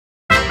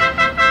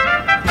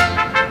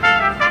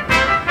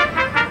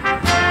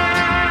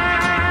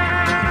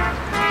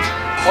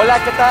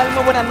Hola, ¿qué tal?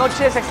 Muy buenas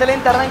noches,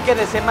 excelente arranque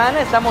de semana,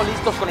 estamos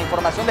listos con la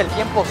información del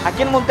tiempo.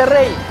 Aquí en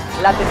Monterrey,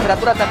 la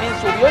temperatura también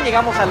subió,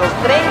 llegamos a los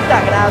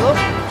 30 grados,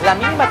 la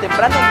mínima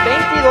temprano en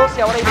 22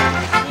 y ahora hay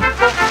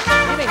 25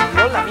 y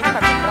 22, la mínima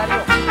contrario a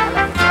la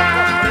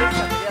temperatura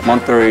fresca.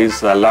 Monterrey is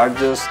the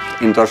largest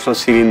industrial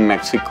city in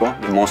Mexico,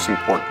 the most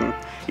important.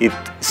 It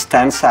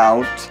stands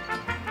out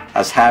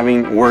as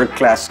having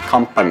world-class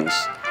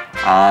companies,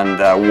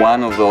 and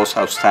one of those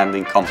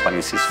outstanding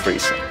companies is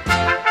FRiSA.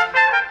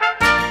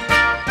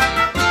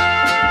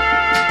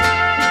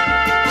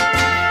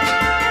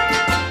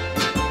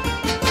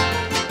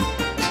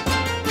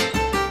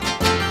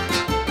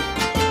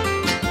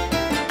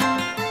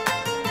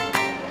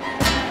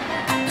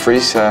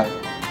 FRiSA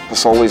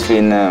has always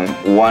been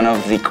one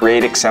of the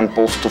great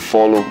examples to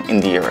follow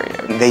in the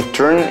area. They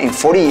turned in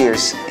 40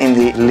 years in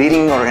the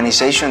leading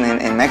organization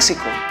in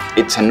Mexico.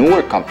 It's a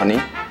newer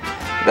company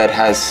that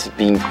has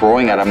been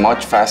growing at a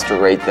much faster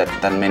rate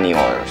than many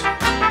others.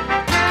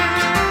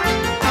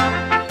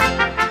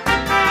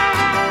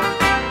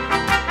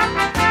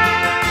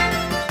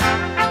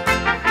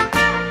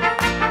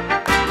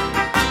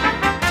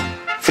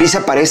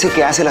 FRiSA parece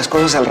que hace las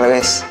cosas al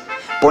revés.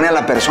 Pone a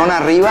la persona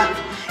arriba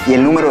y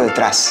el número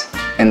detrás.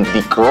 And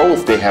the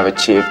growth they have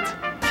achieved,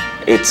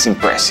 it's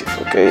impressive,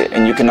 okay?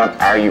 And you cannot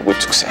argue with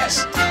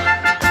success.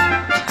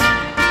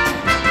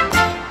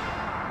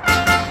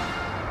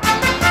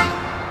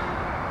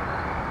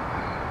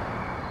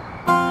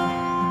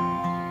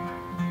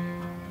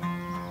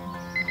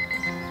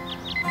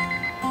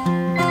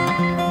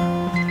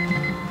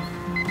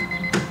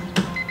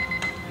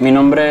 Mi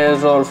nombre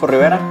es Rodolfo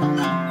Rivera.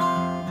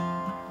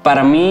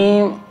 Para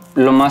mí,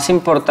 lo más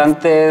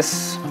importante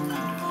es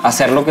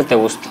hacer lo que te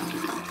gusta.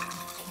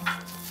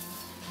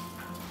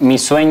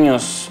 Mis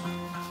sueños,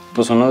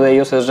 pues uno de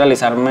ellos es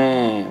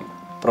realizarme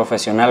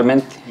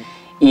profesionalmente.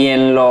 Y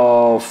en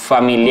lo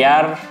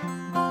familiar,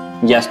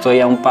 ya estoy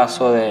a un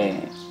paso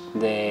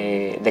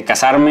de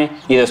casarme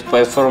y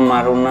después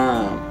formar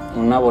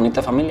una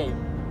bonita familia.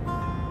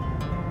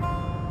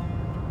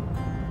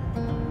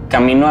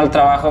 Camino al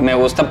trabajo, me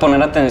gusta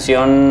poner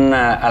atención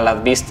a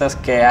las vistas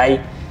que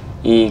hay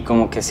y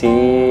como que sí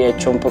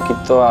echo un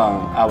poquito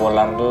a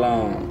volar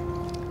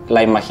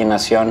la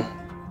imaginación.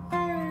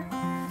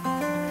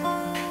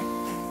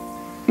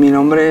 Mi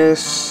nombre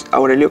es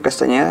Aurelio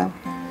Castañeda,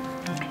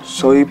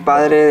 soy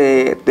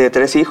padre de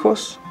 3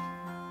 hijos.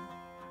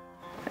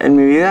 En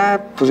mi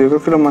vida, pues yo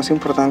creo que lo más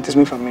importante es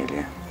mi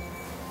familia.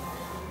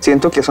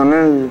 Siento que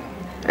son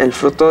el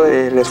fruto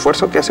del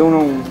esfuerzo que hace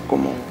uno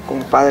como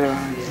padre,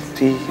 ¿verdad?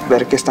 Sí,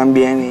 ver que están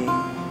bien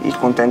y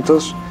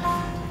contentos,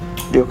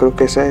 yo creo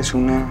que esa es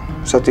una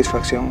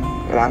satisfacción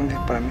grande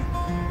para mí.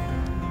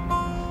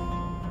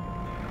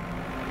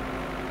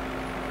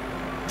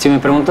 Si me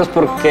preguntas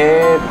por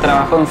qué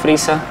trabajo en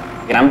FRiSA,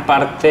 gran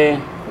parte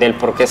del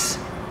por qué es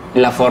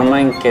la forma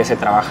en que se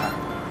trabaja.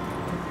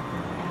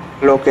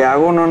 Lo que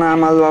hago no nada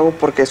más lo hago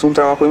porque es un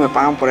trabajo y me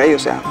pagan por ello, o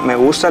sea, me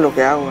gusta lo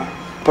que hago, ¿verdad?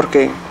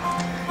 Porque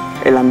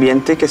el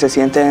ambiente que se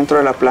siente dentro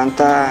de la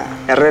planta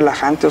es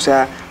relajante, o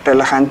sea,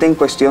 relajante en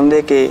cuestión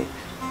de que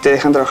te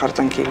dejan trabajar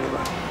tranquilo,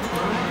 ¿verdad?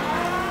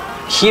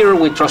 Here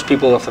we trust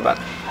people off the bat.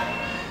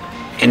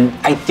 And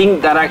I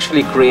think that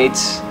actually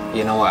creates,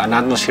 you know, an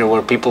atmosphere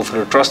where people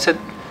feel trusted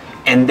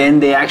and then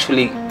they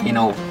actually, you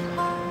know,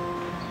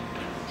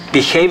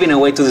 behave in a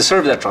way to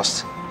deserve that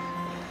trust.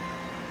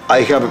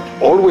 I have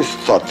always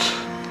thought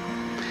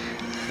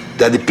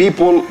that the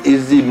people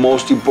is the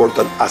most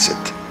important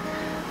asset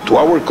to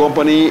our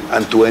company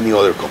and to any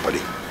other company.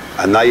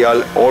 And I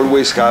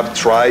always have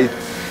tried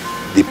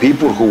the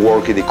people who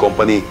work in the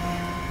company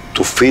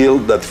to feel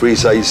that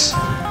FRiSA is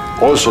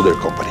also their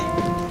company.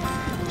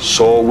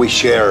 So we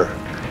share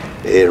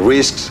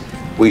risks,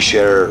 we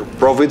share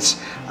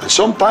profits, and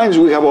sometimes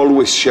we have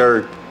always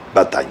shared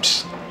bad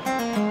times.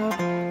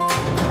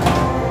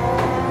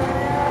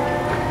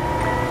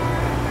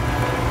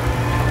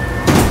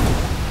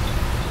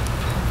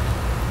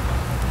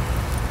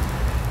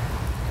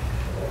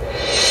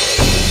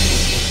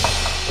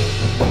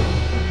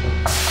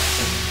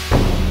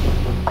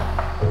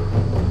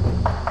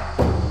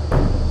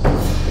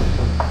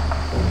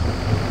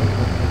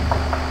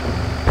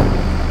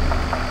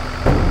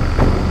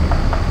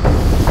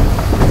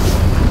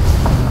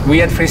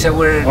 We at FRiSA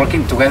were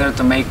working together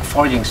to make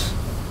forgings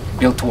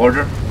built to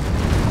order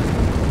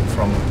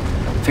from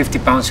 50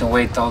 pounds in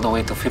weight all the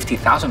way to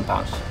 50,000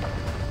 pounds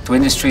to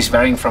industries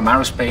varying from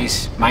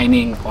aerospace,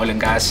 mining, oil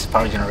and gas,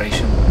 power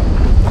generation.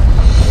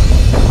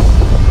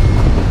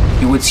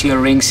 You would see our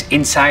rings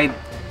inside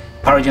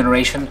power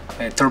generation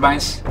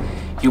turbines.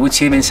 You would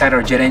see them inside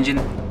our jet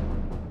engine,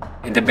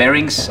 in the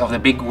bearings of the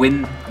big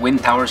wind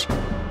towers.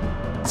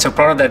 It's a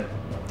product that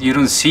you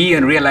don't see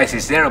and realize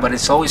it's there, but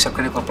it's always a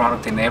critical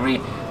product in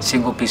every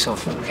single piece of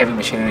heavy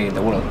machinery in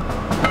the world.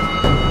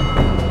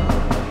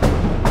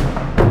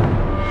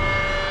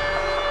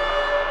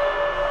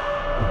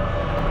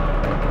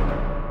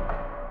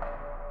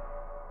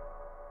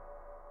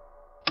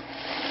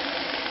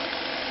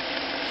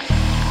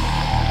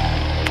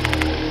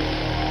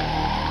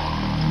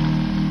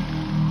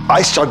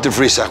 I started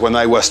FRiSA when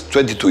I was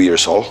 22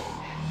 years old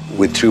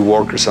with 3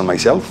 workers and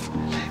myself.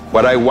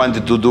 What I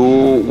wanted to do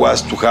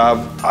was to have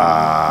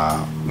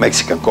a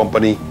Mexican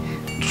company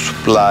to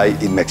supply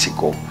in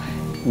Mexico.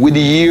 With the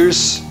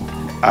years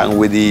and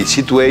with the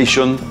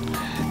situation,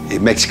 the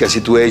Mexican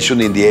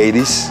situation in the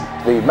 80s,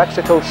 the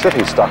Mexico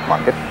City stock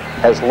market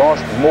has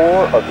lost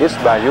more of its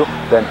value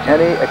than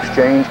any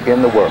exchange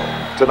in the world.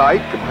 Tonight,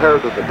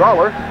 compared to the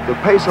dollar, the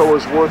peso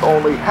is worth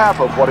only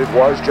half of what it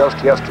was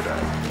just yesterday.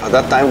 At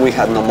that time, we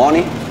had no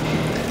money.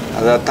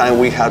 At that time,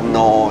 we had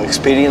no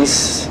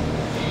experience.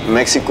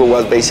 Mexico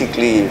was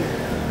basically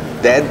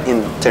dead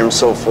in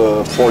terms of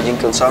foreign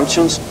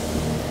consumptions.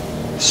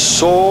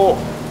 So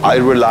I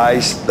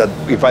realized that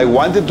if I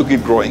wanted to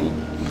keep growing,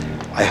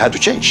 I had to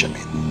change.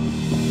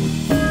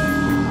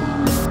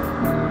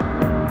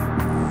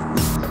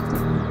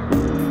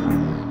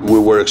 We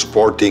were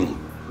exporting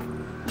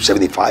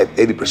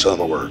 75–80%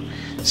 of our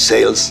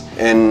sales.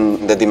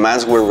 And the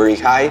demands were very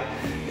high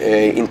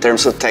in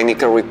terms of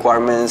technical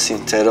requirements,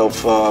 instead of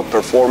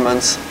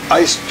performance.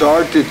 I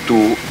started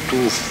to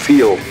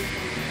feel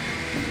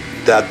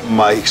that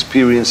my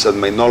experience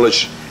and my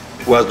knowledge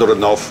was not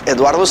enough.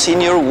 Eduardo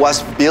Sr.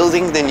 was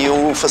building the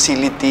new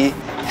facility,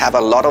 have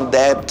a lot of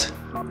debt.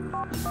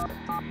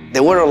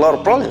 There were a lot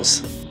of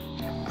problems.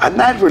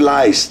 And I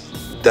realized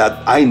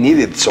that I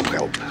needed some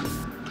help.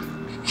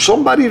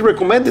 Somebody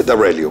recommended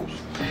Aurelio.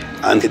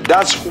 And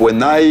that's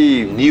when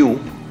I knew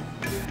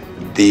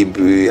the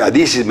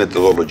Adizes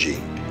methodology.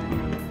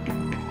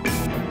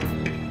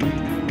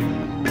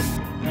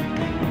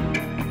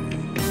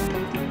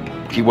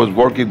 He was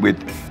working with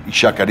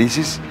Ichak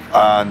Kalderon,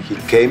 and he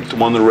came to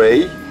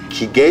Monterrey.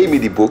 He gave me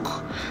the book,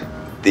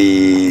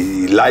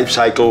 the life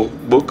cycle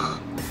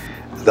book,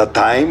 at that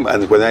time,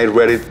 and when I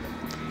read it,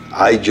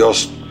 I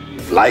just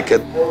liked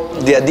it.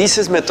 The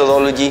Adizes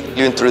methodology,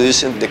 you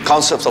introduce the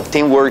concepts of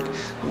teamwork,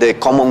 the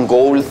common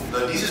goal. The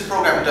Adizes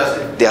program does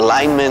it. The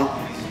alignment.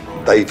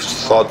 I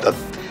thought that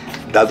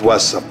that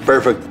was a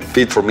perfect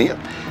fit for me.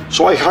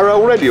 So I hired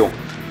Aurelio.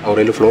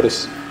 Aurelio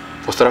Flores.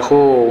 Pues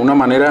trajo una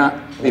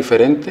manera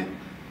diferente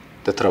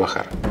de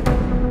trabajar.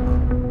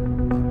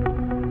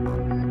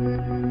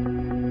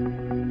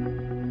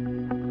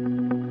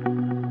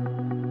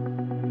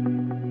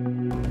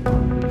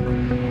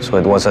 So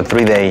it was a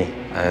 3-day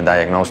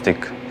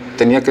diagnostic.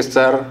 Tenía que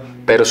estar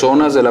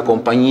personas de la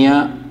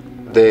compañía,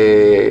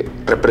 de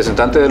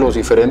representantes de los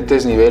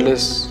diferentes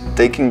niveles.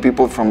 Taking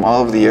people from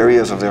all of the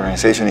areas of the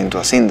organization into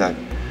a SINDAG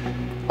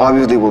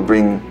obviously will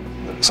bring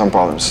some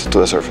problems to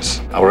the surface.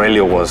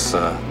 Aurelio was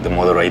the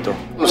moderator.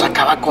 Nos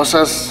sacaba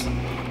cosas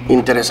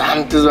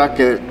interesantes, ¿verdad?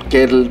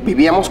 Que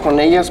vivíamos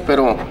con ellas,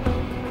 pero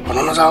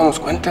no nos dábamos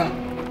cuenta.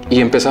 Y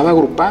empezaba a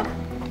agrupar.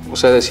 O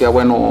sea, decía,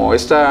 bueno,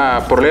 este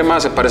problema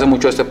se parece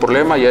mucho a este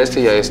problema y a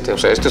este y a este. O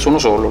sea, este es uno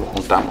solo, lo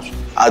juntamos.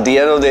 At the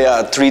end of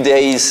the 3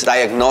 days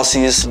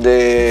diagnosis,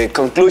 the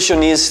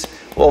conclusion is,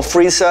 well,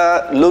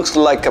 FRiSA looks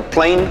like a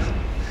plane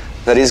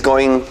that is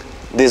going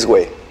this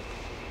way.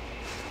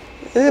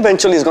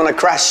 Eventually it's going to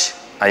crash.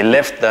 I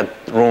left that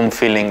room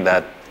feeling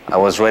that I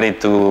was ready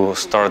to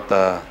start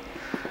a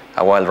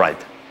wild ride.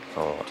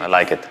 So I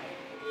like it.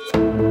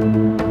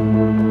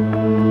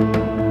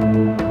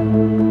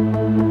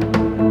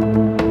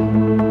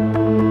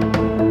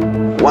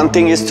 One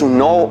thing is to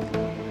know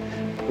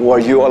where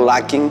you are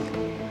lacking.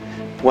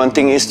 One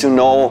thing is to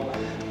know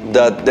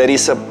that there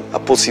is a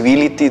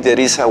possibility, there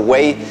is a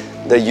way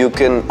that you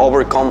can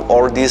overcome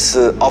all these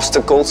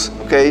obstacles.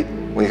 Okay,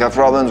 we have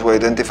problems, we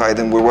identify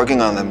them, we're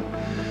working on them.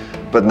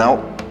 But now,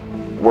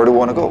 where do we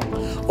want to go?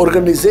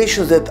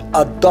 Organizations that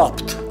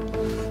adopt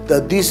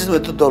the Adizes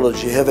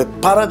methodology have a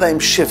paradigm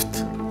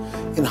shift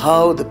in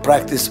how they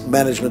practice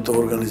management of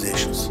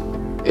organizations.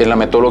 En la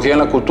metodología, en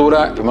la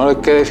cultura, primero hay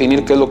que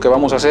definir qué es lo que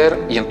vamos a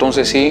hacer y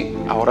entonces sí,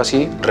 ahora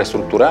sí,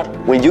 reestructurar.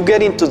 When you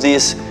get into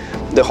this,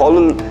 the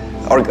whole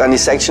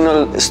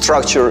organizational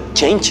structure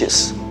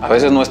changes. A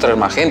veces nuestra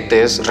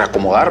gente es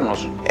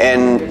reacomodarnos.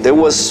 And there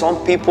was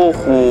some people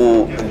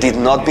who did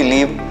not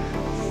believe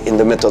in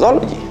the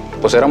methodology.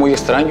 Pues era muy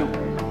extraño,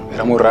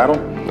 era muy raro.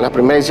 La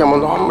primera decíamos,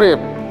 no, hombre,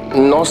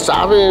 no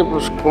sabe,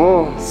 pues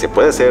cómo. Se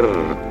puede ser,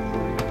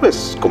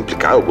 pues,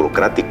 complicado,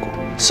 burocrático.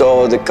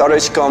 So the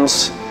courage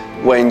comes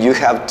when you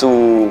have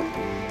to,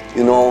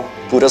 you know,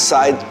 put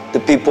aside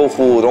the people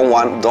who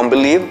don't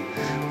believe,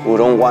 who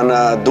don't want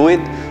to do it.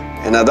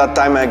 And at that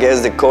time, I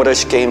guess the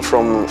courage came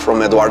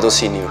from Eduardo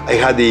Sr. I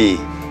had the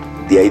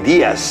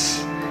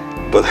ideas,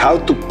 but how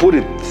to put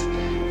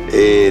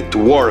it to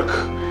work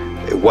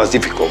was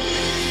difficult.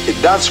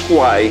 That's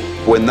why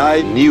when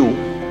I knew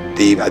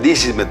the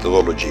Adizes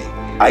methodology,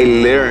 I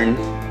learned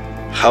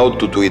how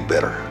to do it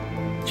better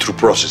through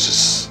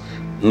processes,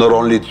 not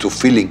only through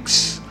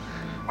feelings.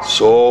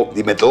 So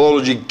the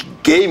methodology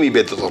gave me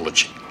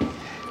methodology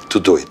to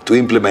do it, to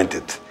implement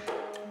it.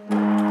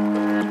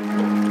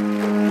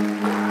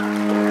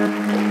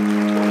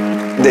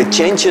 The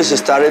changes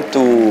started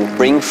to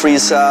bring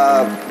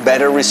FRiSA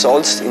better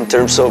results in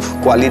terms of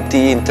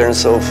quality, in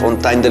terms of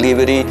on-time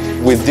delivery.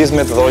 With this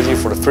methodology,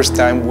 for the first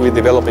time, we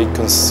developed a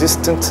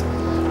consistent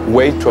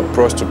way to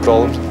approach the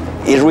problems.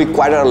 It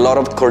required a lot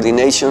of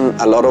coordination,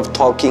 a lot of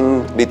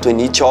talking between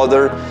each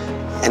other.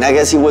 And I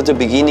guess it was the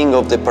beginning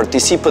of the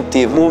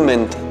participative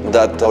movement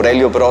that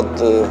Aurelio brought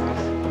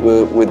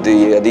with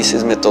the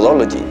Adizes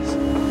methodology.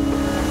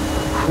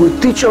 We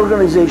teach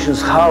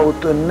organizations how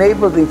to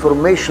enable the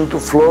information to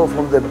flow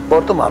from the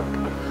bottom up,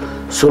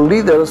 so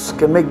leaders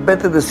can make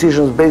better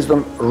decisions based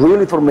on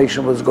real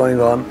information what's going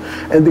on,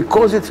 and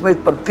because it's made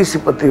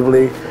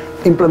participatively,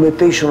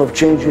 implementation of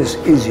change is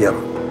easier.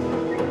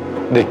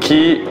 The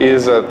key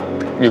is that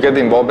you get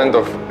the involvement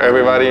of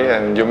everybody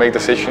and you make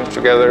decisions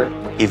together.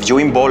 If you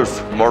involve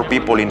more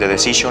people in the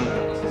decision,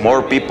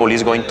 more people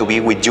is going to be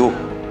with you.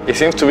 It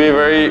seems to be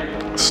very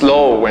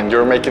slow when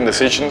you're making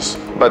decisions,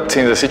 but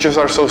since decisions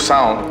are so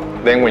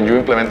sound, then when you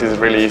implement it's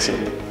really easy.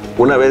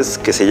 Una vez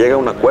que se llega a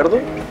un acuerdo,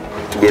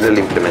 viene la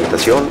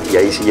implementación y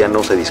ahí sí ya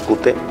no se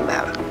discute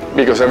nada.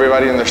 Because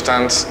everybody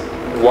understands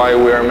why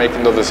we are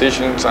making those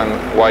decisions and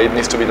why it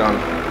needs to be done.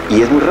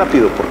 Y es muy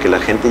rápido porque la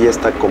gente ya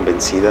está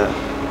convencida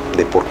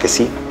de por qué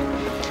sí.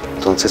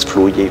 Entonces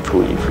fluye y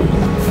fluye y fluye.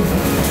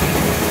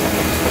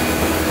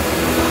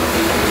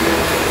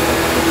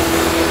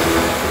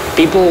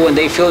 People, when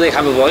they feel they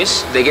have a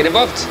voice, they get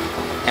involved.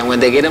 And when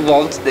they get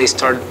involved, they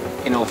start,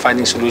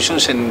 finding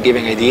solutions and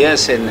giving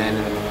ideas and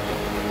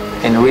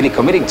really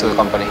committing to the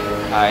company.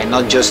 And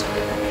not just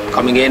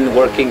coming in,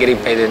 working, getting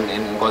paid,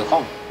 and going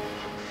home.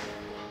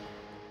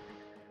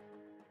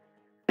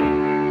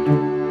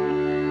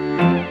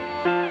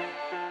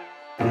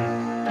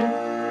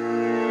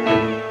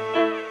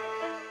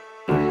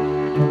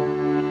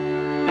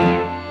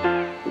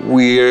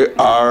 We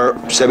are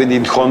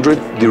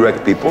 1,700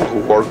 direct people who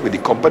work with the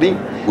company.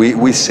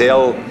 We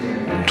sell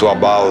to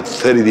about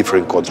 30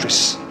 different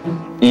countries.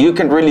 You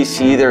can really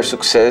see their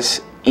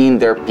success in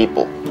their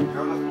people.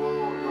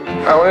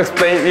 I want to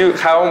explain to you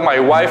how my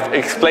wife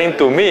explained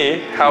to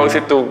me how is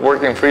it to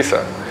work in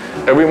FRiSA.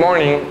 Every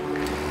morning,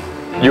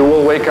 you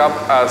will wake up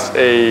as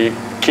a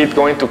kid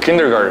going to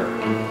kindergarten,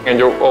 and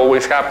you're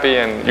always happy,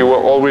 and you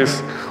will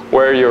always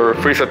wear your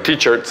FRiSA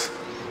t-shirts.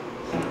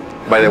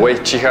 By the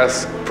way, she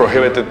has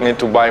prohibited me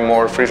to buy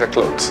more FRiSA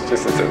clothes. She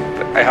said,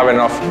 I have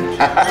enough.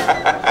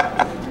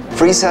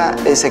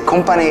 FRiSA is a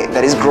company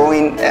that is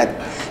growing at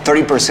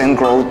 30%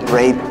 growth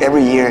rate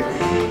every year,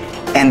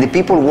 and the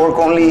people work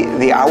only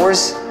the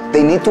hours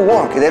they need to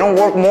work. They don't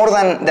work more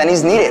than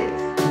is needed.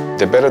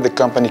 The better the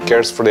company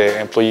cares for the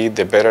employee,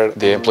 the better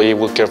the employee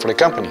will care for the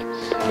company.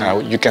 Now,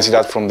 you can see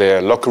that from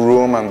the locker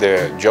room and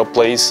the job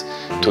place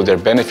to their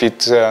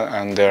benefits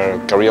and their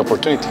career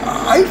opportunity.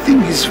 I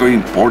think it's very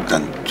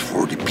important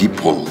for the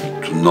people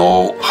to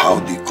know how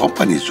the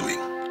company is doing.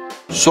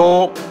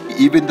 So,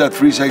 even that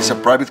FRiSA is a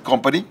private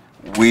company,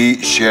 we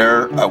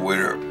share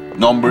our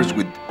numbers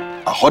with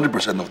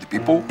 100% of the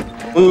people.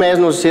 Un mes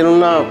nos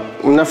hicieron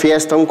una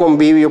fiesta, un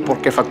convivio,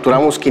 porque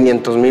facturamos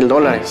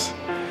 $500,000.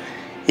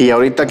 Y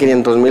ahorita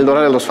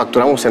 $500,000 los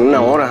facturamos en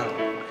una hora.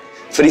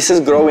 FRiSA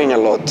is growing a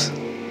lot.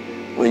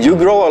 When you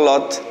grow a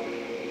lot,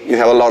 you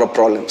have a lot of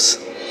problems.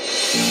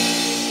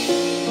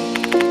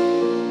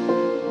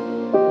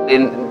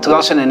 In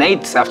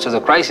 2008, after the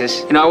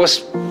crisis,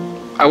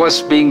 I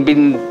was being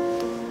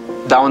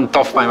down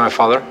tough by my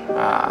father.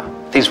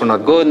 Things were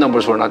not good,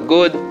 numbers were not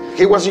good.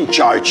 He was in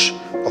charge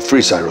of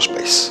FRiSA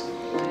Aerospace,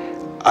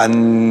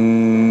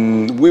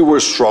 and we were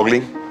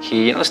struggling.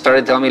 He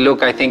started telling me,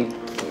 look, I think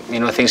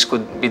things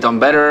could be done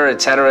better,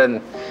 etc.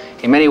 And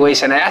in many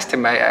ways, and I asked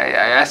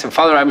him,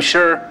 Father, I'm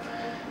sure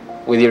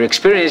with your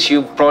experience,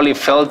 you probably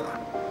felt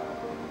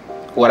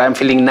what I'm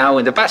feeling now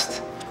in the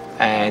past.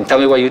 And tell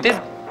me what you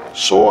did.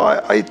 So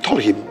I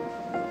told him,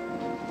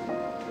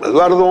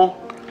 Eduardo,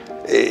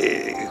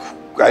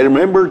 I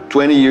remember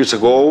 20 years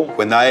ago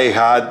when I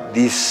had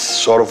these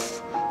sort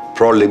of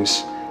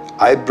problems,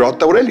 I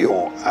brought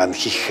Aurelio and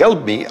he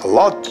helped me a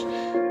lot.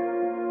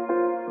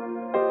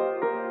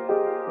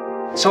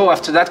 So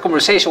after that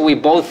conversation, we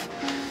both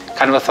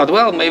kind of thought,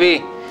 well,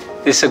 maybe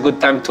this is a good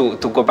time to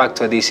go back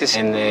to Adizes,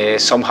 and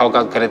somehow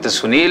got connected to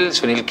Sunil.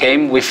 Sunil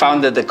came. We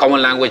found that the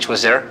common language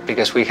was there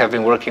because we have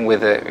been working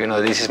with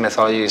Adizes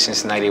methodology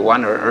since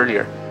 '91 or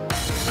earlier.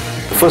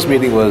 The first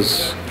meeting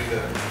was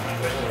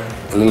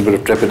a little bit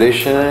of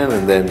trepidation,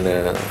 and then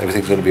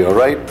everything's going to be all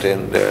right,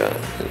 and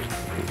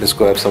let's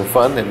go have some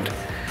fun, and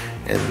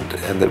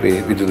then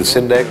we do the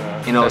SINDAG.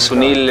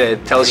 Sunil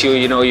tells you,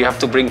 you have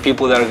to bring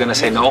people that are going to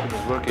say no.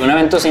 Un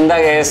evento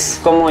SINDAG es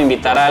como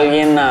invitar a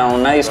alguien a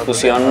una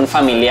discusión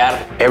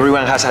familiar.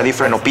 Everyone has a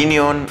different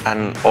opinion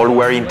and all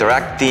were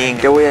interacting.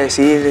 ¿Qué voy a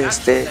decir?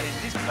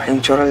 Hay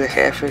un chorro de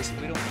jefes.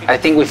 I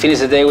think we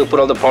finished the day, we put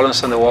all the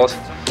problems on the walls,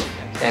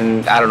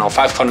 and I don't know,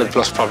 500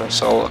 plus problems.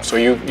 So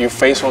you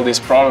face all these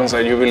problems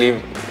and you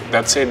believe,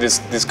 that's it,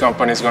 this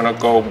company is going to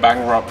go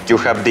bankrupt. You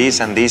have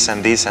this and this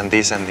and this and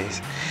this and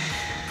this.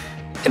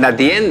 And at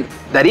the end,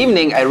 that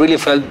evening, I really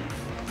felt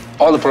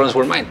all the problems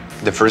were mine.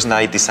 The first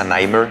night is a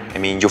nightmare. I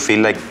mean, you feel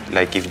like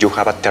if you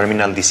have a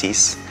terminal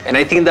disease. And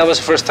I think that was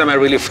the first time I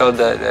really felt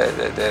the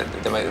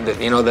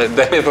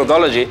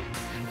methodology.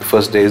 The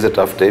first day is a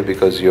tough day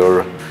because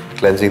you're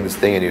cleansing this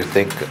thing and you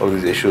think all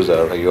these issues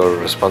are your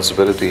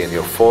responsibility and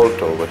your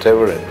fault or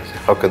whatever, and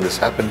how can this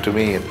happen to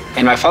me?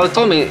 And my father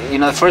told me, you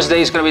know, the first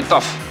day is going to be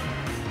tough.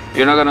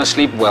 You're not going to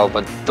sleep well,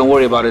 but don't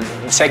worry about it.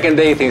 The second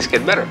day, things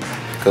get better.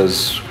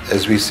 Because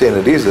as we say in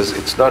Adizes,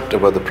 it's not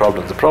about the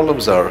problems. The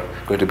problems are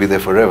going to be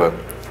there forever,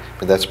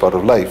 and that's part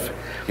of life.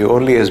 You're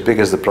only as big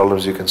as the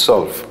problems you can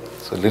solve.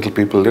 So little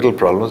people, little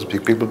problems,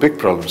 big people, big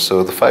problems.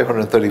 So the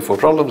 534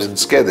 problems didn't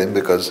scare them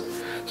because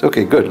it's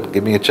okay, good,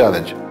 give me a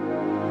challenge.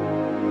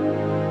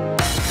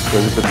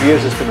 Because if the peer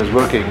system is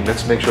working,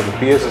 let's make sure the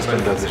peer system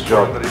does its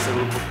job.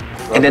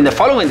 And then the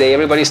following day,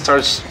 everybody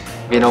starts,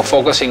 you know,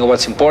 focusing on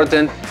what's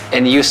important,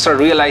 and you start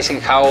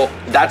realizing how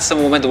that's the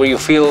moment where you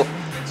feel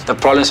the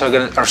problems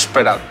are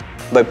spread out.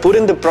 By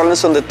putting the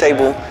problems on the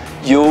table,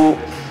 you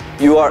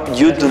do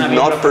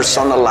not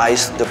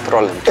personalize the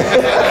problem.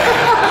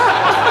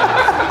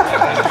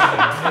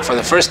 For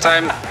the first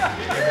time,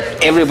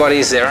 everybody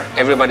is there,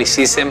 everybody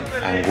sees them.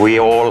 And we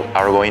all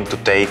are going to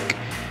take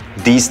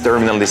this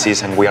terminal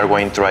disease and we are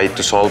going to try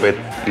to solve it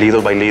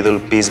little by little,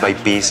 piece by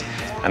piece.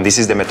 And this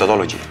is the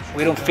methodology.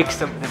 We don't fix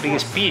the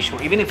biggest P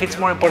issue, even if it's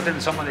more important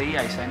than some of the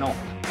EIs, I know.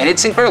 And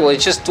it's incredible,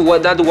 it's just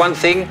that one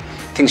thing,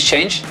 things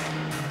change.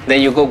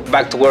 Then you go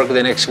back to work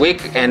the next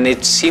week and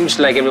it seems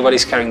like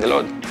everybody's carrying the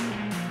load.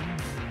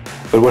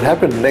 But what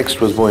happened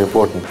next was more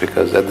important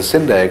because at the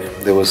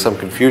SINDAG there was some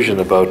confusion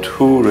about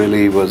who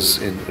really was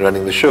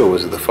running the show.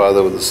 Was it the father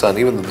or the son?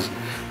 Even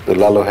the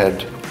Lalo had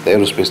the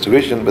aerospace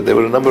division, but there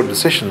were a number of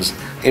decisions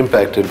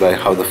impacted by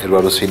how the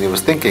Eduardo Senior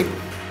was thinking.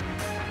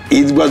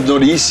 It was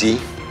not easy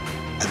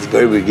at the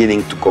very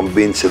beginning to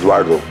convince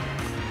Eduardo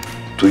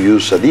to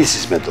use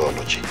Adizes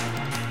methodology.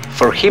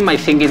 For him, I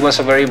think it was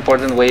a very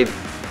important way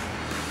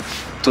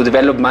to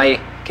develop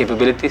my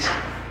capabilities.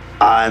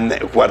 And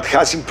what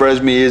has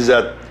impressed me is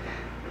that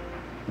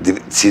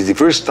since the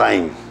first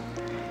time,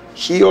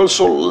 he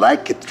also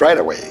liked it right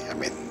away. I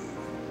mean,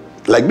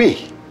 like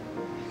me.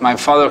 My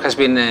father has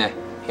been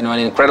you know, an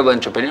incredible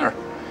entrepreneur.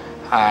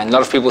 And a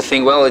lot of people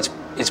think, well,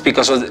 it's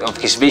because of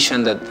his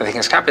vision that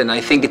has happened. I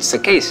think it's the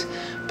case,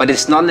 but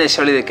it's not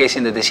necessarily the case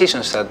in the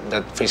decisions that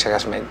FRiSA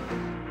has made.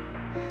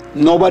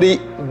 Nobody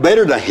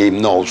better than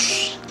him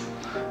knows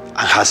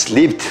and has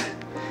lived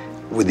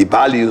with the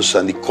values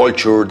and the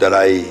culture that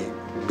I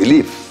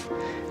believe.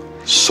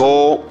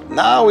 So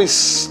now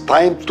it's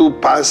time to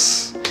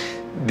pass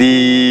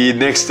the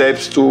next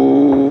steps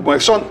to my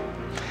son.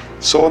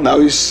 So now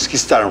it's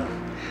his turn.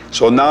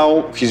 So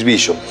now his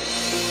vision.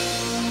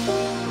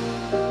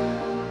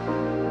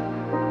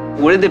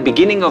 We're at the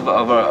beginning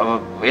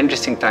of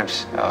interesting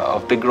times,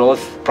 of big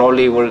growth.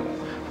 Probably we're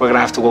going to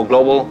have to go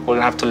global. We're going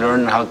to have to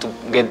learn how to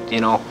get,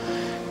 you know,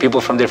 people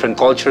from different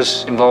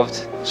cultures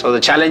involved. So the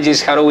challenge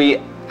is how do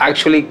we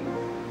actually,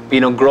 you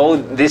know, grow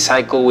this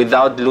cycle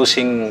without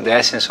losing the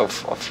essence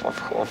of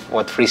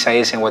what FRiSA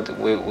is and what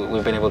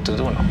we've been able to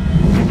do now.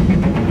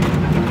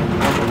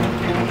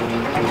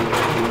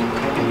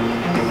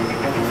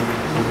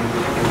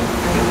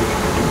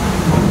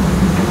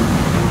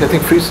 I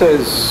think FRiSA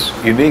is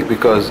unique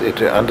because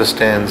it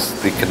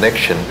understands the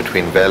connection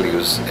between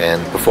values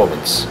and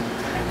performance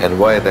and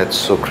why that's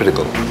so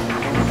critical.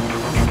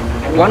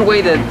 One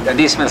way that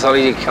this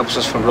methodology helps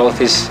us for growth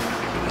is,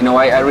 you know,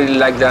 I really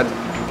like that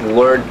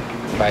word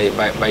by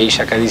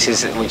Ichak Kalderon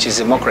Adizes, which is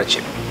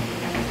democracy.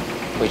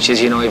 Which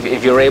is, you know,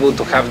 if you're able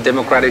to have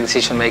democratic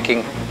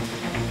decision-making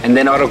and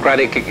then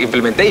autocratic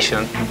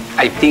implementation,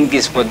 I think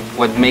is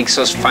what makes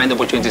us find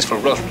opportunities for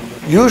growth.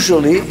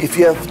 Usually, if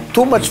you have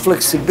too much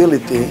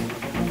flexibility,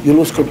 you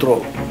lose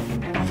control.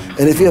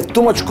 And if you have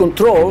too much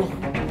control,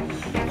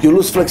 you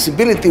lose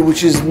flexibility,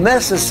 which is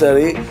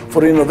necessary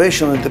for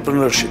innovation and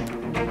entrepreneurship.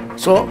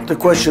 So the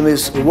question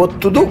is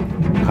what to do.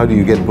 How do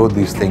you get both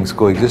these things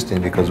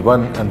coexisting? Because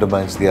one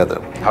undermines the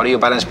other. How do you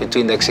balance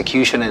between the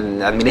execution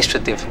and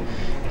administrative,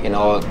 you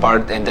know,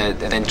 part and the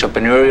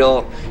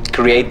entrepreneurial,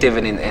 creative,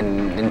 and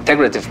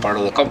integrative part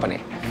of the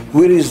company?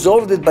 We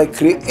resolved it by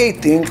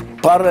creating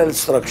parallel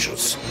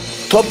structures.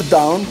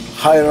 Top-down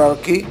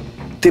hierarchy,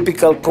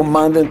 typical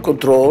command and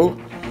control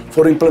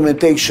for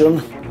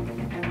implementation,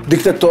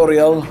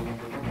 dictatorial,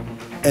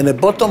 and a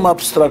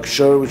bottom-up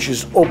structure which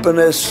is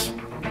openness,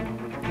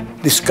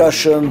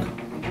 discussion,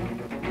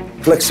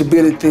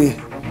 flexibility,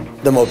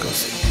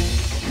 democracy.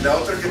 La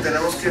otra que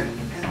tenemos que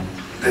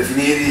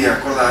definir y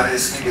acordar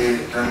es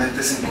que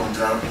realmente es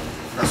encontrar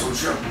la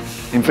solución.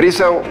 In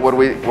FRiSA, what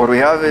we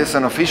have is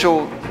an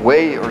official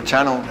way or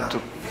channel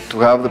to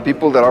have the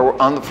people that are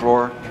on the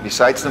floor,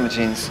 besides the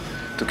machines,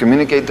 to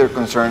communicate their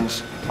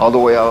concerns all the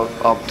way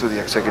up to the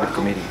executive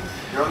committee.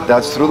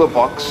 That's through the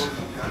POCs.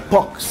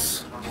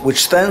 POCs,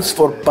 which stands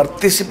for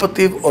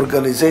Participative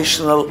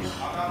Organizational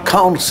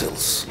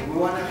Councils,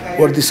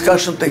 where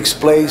discussion takes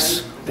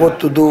place, what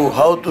to do,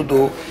 how to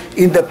do,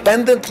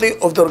 independently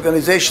of the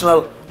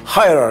organizational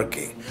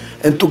hierarchy.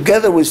 And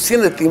together with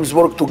senior teams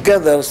work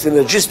together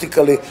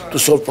synergistically to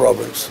solve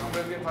problems.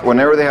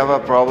 Whenever they have a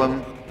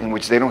problem in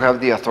which they don't have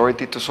the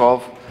authority to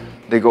solve,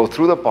 they go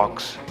through the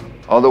POCs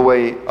all the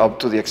way up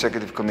to the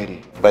executive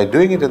committee. By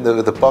doing it with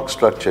the POC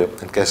structure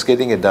and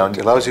cascading it down,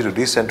 it allows you to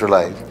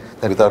decentralize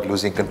that without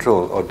losing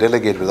control, or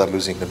delegate without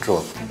losing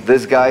control.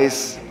 These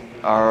guys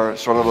are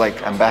sort of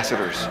like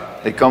ambassadors.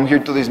 They come here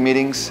to these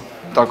meetings,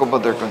 talk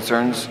about their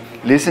concerns,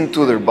 listen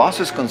to their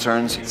boss's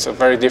concerns. It's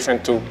very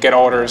different to get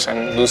orders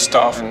and do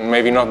stuff and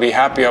maybe not be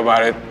happy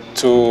about it,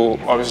 to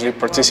obviously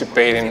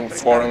participate in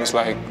forums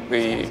like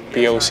the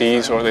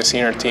POCs or the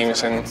senior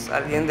teams. And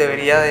alguien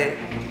debería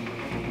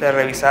de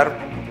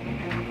revisar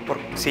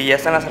si ya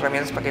están las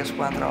herramientas para que ellos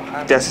puedan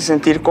trabajar. Te hace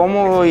sentir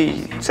cómodo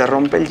y se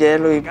rompe el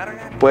hielo y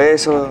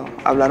puedes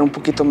hablar un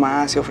poquito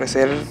más y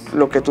ofrecer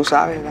lo que tú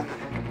sabes, ¿verdad?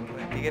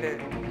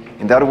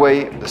 In that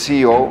way, the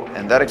CEO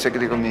and that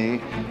executive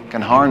committee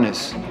can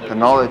harness the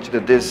knowledge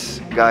that these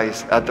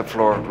guys at the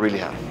floor really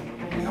have.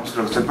 Digamos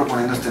que lo que estoy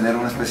proponiendo es tener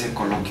una especie de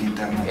coloquio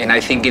interno. And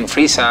I think in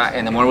FRiSA,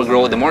 and the more we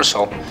grow, the more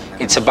so,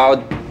 it's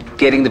about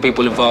getting the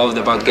people involved,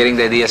 about getting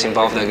the ideas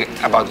involved,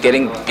 about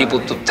getting people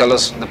to tell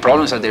us the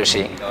problems that they're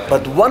seeing.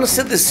 But once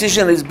a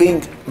decision is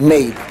being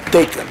made,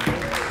 taken,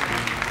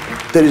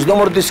 there is no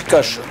more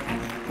discussion.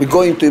 We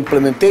go into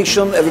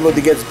implementation,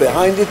 everybody gets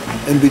behind it,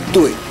 and we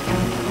do it.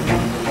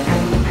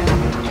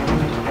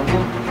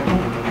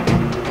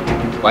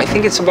 I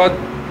think it's about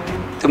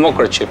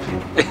democracy.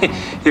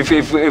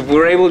 if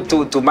we're able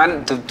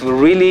to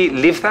really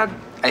live that,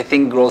 I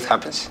think growth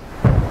happens.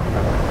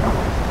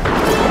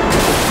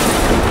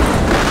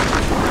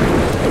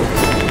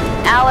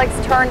 Alex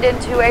turned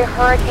into a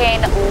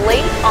hurricane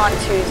late on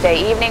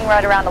Tuesday evening,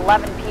 right around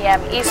 11 p.m.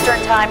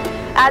 Eastern Time.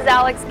 As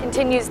Alex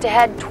continues to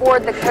head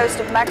toward the coast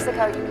of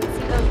Mexico, you can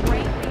see those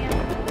rain bands.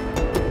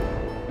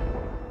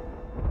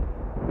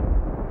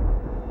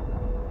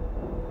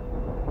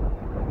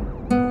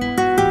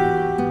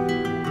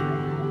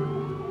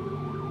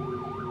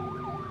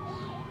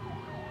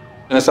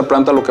 En esta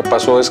planta lo que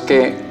pasó es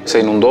que se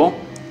inundó.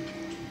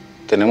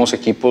 Tenemos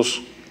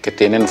equipos que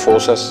tienen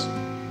fosas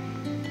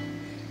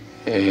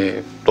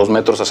 2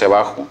 metros hacia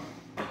abajo.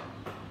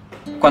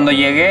 Cuando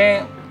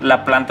llegué,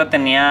 la planta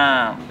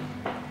tenía,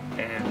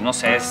 no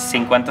sé,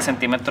 50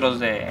 centímetros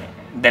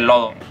de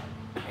lodo.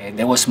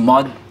 There was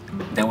mud,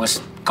 there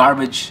was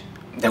garbage,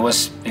 there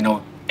was,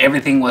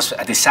 everything was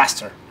a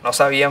disaster. No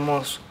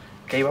sabíamos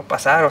qué iba a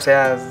pasar, o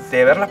sea,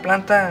 de ver la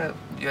planta,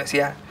 yo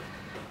decía,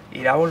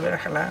 irá a volver a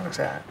jalar, o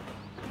sea.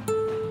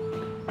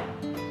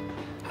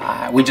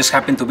 We just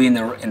happened to be in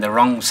the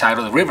wrong side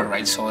of the river,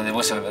 right? So there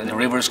was the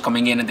river's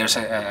coming in, and there's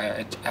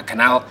a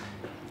canal.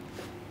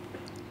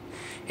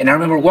 And I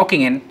remember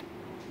walking in.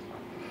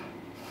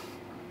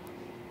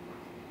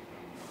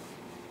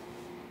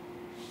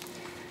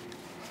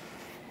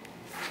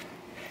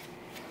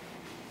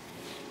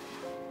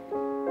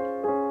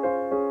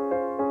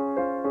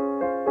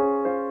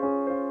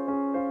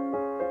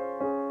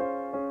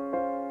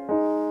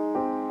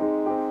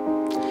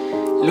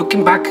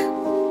 Looking back,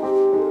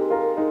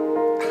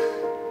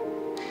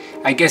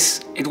 I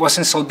guess it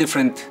wasn't so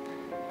different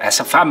as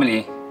a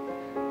family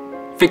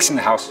fixing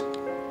the house.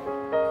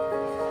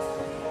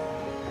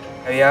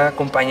 Había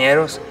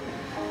compañeros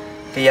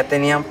que ya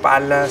tenían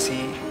palas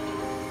y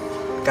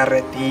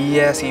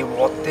carretillas y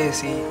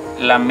botes y...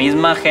 La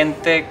misma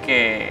gente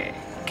que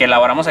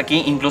elaboramos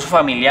aquí, incluso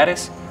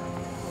familiares,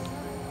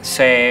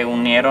 se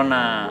unieron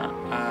a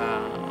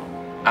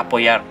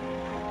apoyar.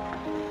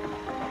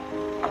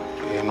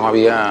 No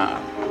había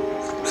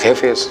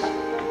jefes,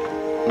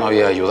 no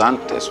había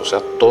ayudantes, o sea,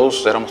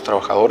 todos éramos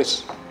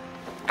trabajadores.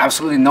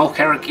 Absolutely no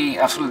hierarchy,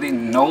 absolutely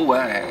no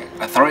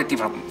authority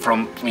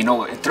from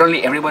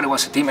literally everybody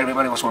was a team,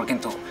 everybody was working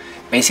to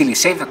basically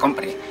save the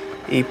company.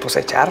 Y pues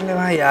echarle,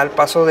 ya al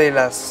paso de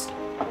las...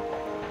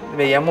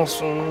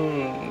 Veíamos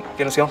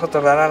que nos íbamos a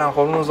tardar a lo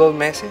mejor unos 2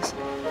 meses,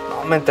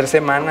 no, en 3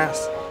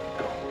 semanas.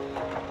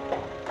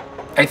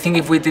 I think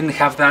if we didn't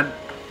have that,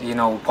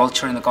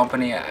 culture in the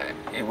company,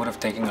 it would have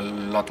taken a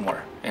lot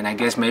more. And I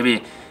guess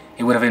maybe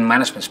it would have been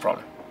management's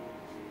problem.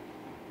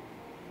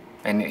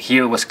 And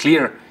here it was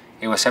clear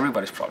it was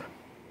everybody's problem.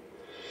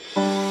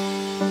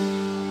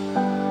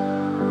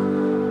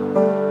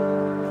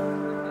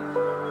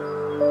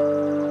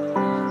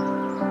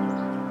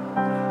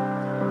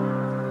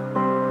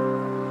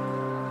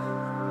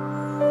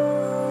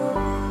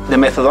 The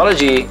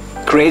methodology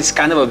creates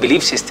kind of a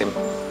belief system,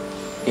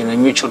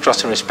 mutual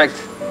trust and respect.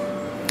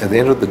 At the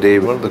end of the day,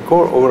 one of the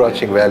core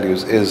overarching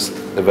values is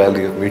the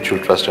value of mutual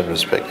trust and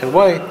respect. And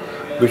why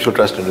mutual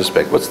trust and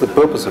respect? What's the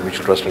purpose of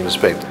mutual trust and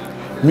respect?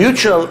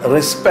 Mutual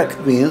respect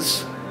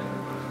means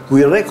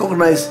we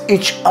recognize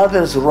each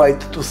other's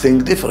right to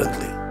think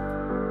differently.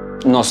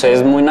 Nos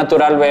es muy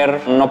natural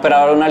ver un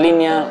operador de una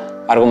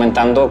línea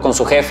argumentando con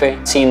su jefe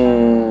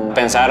sin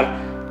pensar,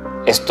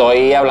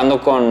 estoy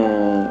hablando con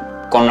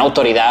una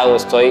autoridad o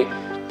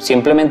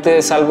simplemente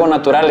es algo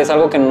natural, es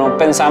algo que no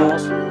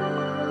pensamos.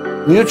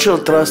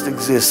 Mutual trust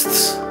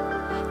exists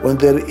when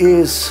there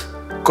is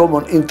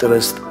common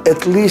interest,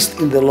 at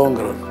least in the long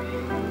run.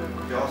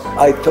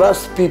 I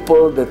trust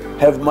people that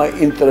have my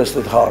interest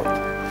at heart,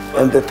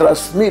 and they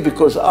trust me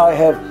because I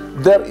have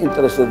their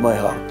interest at my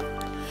heart.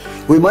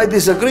 We might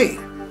disagree,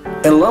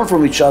 and learn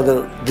from each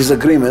other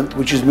disagreement,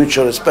 which is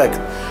mutual respect.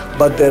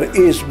 But there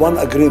is one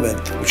agreement,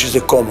 which is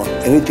a common,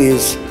 and it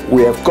is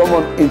we have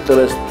common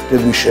interest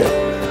that we share.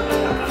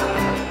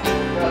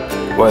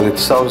 While it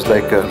sounds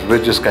like a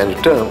religious kind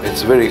of term,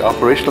 it's a very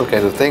operational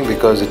kind of thing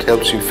because it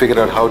helps you figure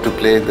out how to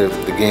play the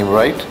game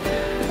right,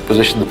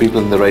 position the people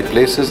in the right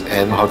places,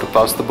 and how to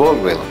pass the ball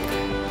well.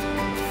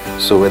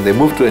 So when they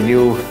move to a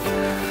new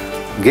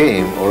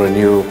game or a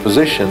new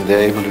position,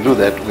 they're able to do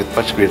that with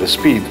much greater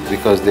speed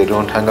because they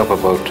don't hang up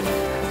about,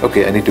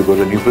 okay, I need to go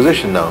to a new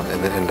position now,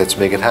 and let's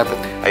make it happen.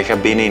 I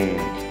have been in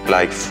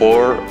like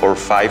 4 or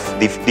 5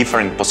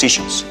 different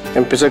positions.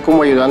 Empecé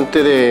como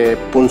ayudante de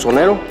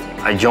punzonero.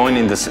 I joined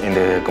in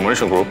the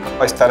commercial group.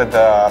 I started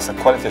as a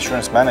quality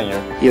assurance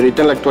manager. Y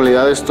ahorita en la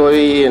actualidad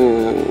estoy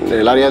en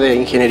el área de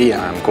ingeniería.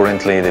 I'm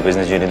currently the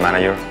business unit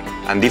manager.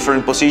 And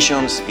different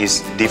positions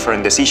is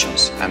different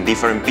decisions and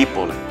different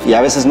people. Y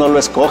a veces no lo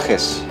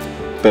escoges,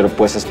 pero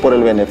pues es por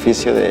el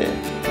beneficio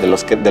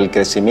del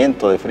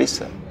crecimiento de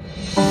FRiSA.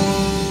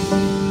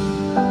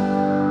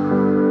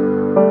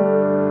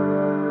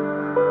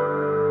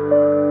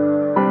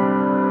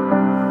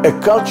 A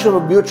culture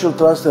of mutual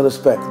trust and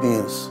respect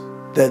means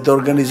that the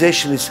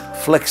organization is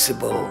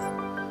flexible,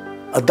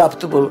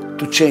 adaptable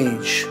to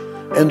change,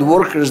 and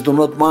workers do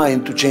not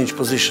mind to change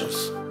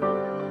positions.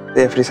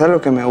 De FRiSA lo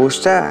que me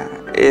gusta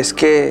es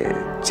que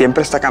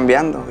siempre está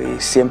cambiando y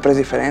siempre es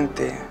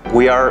diferente.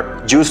 We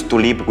are used to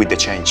live with the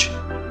change.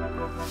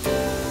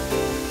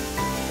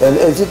 And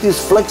as it is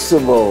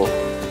flexible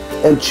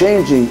and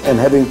changing and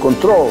having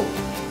control,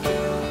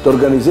 the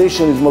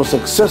organization is more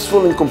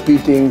successful in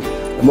competing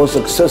and more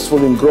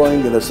successful in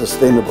growing in a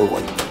sustainable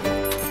way.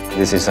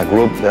 This is a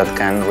group that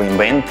can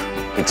reinvent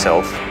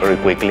itself very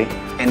quickly.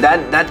 And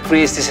that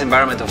creates this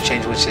environment of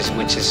change, which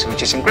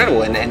is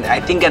incredible. And I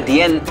think at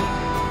the end,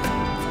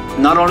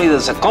 not only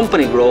does a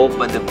company grow,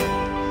 but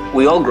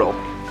we all grow.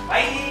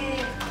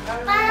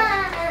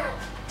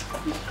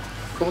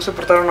 ¿Cómo se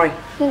portaron hoy?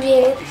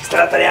 Bien. ¿Hiciste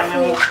la tarea, mi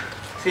amor?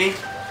 ¿Sí?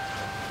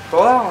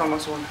 ¿Toda o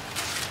nomás una?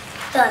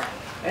 Toda.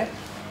 ¿Eh?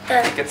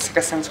 Toda. ¿Y qué te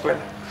sacaste en la escuela?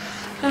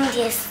 Un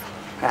 10.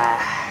 Ah.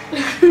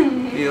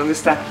 ¿Y dónde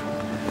está?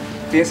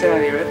 ¿Tienes en la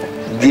libreta?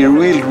 The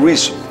real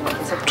reason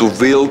to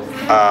build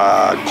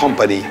a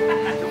company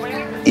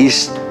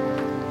is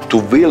to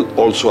build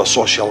also a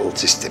social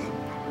system.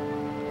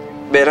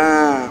 Ver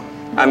a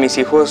mis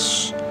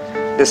hijos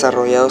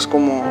desarrollados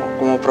como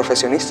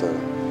profesionistas.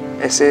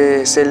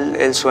 Ese es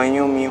el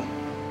sueño mío.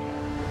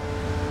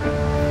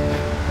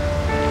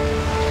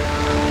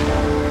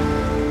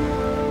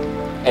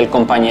 El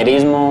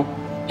compañerismo,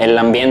 el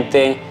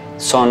ambiente,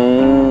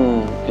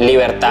 son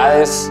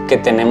libertades que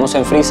tenemos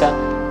en FRiSA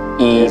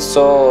y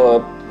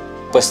eso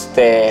pues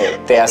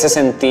te hace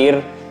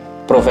sentir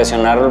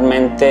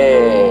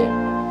profesionalmente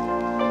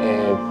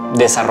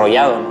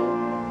desarrollado, ¿no?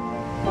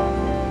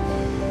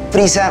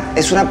 FRiSA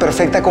es una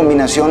perfecta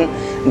combinación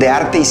de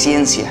arte y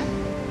ciencia.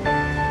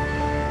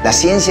 La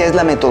ciencia es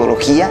la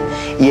metodología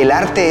y el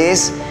arte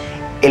es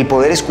el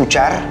poder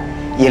escuchar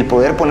y el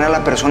poder poner a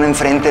la persona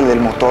enfrente del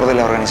motor de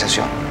la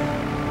organización.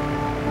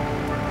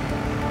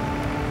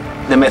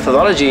 The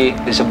methodology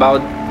is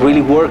about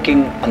really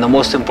working on the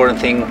most important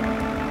thing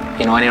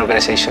any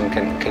organization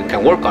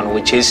can work on,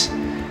 which is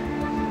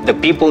the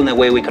people and the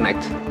way we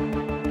connect.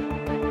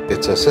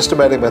 It's a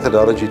systematic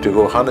methodology to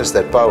go harness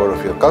that power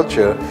of your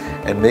culture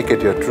and make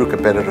it your true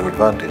competitive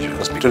advantage.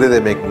 Because today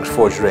they're making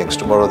forged rings,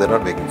 tomorrow they're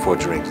not making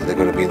forged rings, they're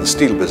going to be in the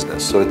steel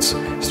business. So it's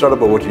not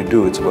about what you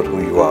do, it's about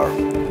who you are.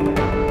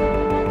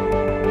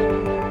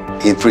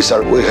 In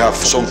FRiSA, we have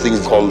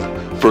something called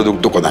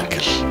Producto con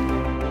Ángel.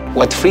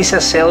 What FRiSA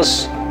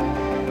sells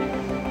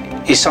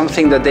is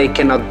something that they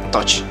cannot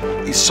touch.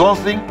 It's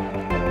something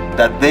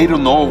that they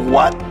don't know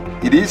what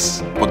it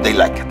is, but they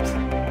like it.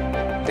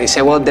 They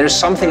say, well, there's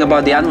something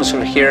about the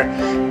atmosphere here.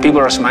 People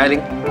are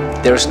smiling.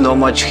 There's no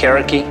much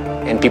hierarchy,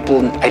 and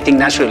people, I think,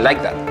 naturally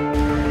like that.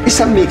 It's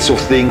a mix of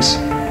things.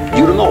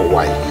 You don't know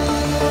why,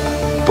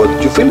 but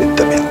you feel it,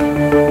 también.